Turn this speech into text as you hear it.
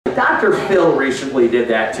Dr. Phil recently did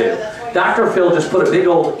that too. Dr. Phil just put a big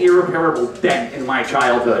old irreparable dent in my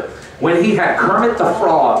childhood when he had Kermit the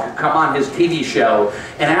Frog come on his TV show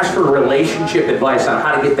and ask for relationship advice on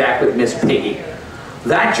how to get back with Miss Piggy.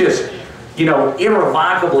 That just, you know,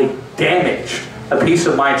 irrevocably damaged a piece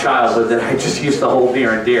of my childhood that I just used to hold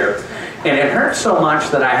near and dear. And it hurt so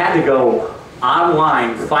much that I had to go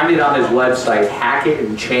online, find it on his website, hack it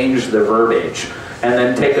and change the verbiage, and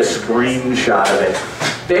then take a screenshot of it.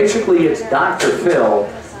 Basically, it's Dr. Phil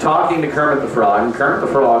talking to Kermit the Frog, and Kermit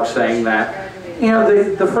the Frog saying that, you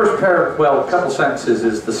know, the first pair, well, a couple sentences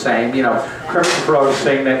is the same. You know, Kermit the Frog is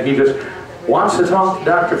saying that he just wants to talk to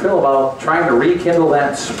Dr. Phil about trying to rekindle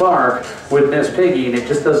that spark with Miss Piggy, and it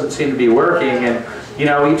just doesn't seem to be working. And you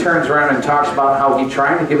know, he turns around and talks about how he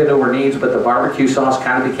tried to give in to her needs, but the barbecue sauce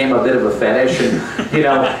kind of became a bit of a fetish, and you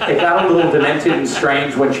know, it got a little demented and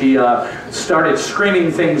strange when she started screaming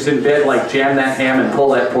things in bed like "jam that ham and pull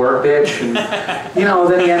that pork, bitch." And you know,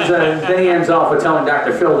 then he ends off with telling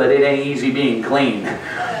Dr. Phil that it ain't easy being clean.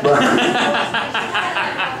 But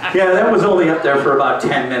yeah, that was only up there for about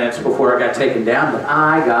 10 minutes before it got taken down, but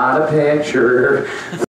I got a picture.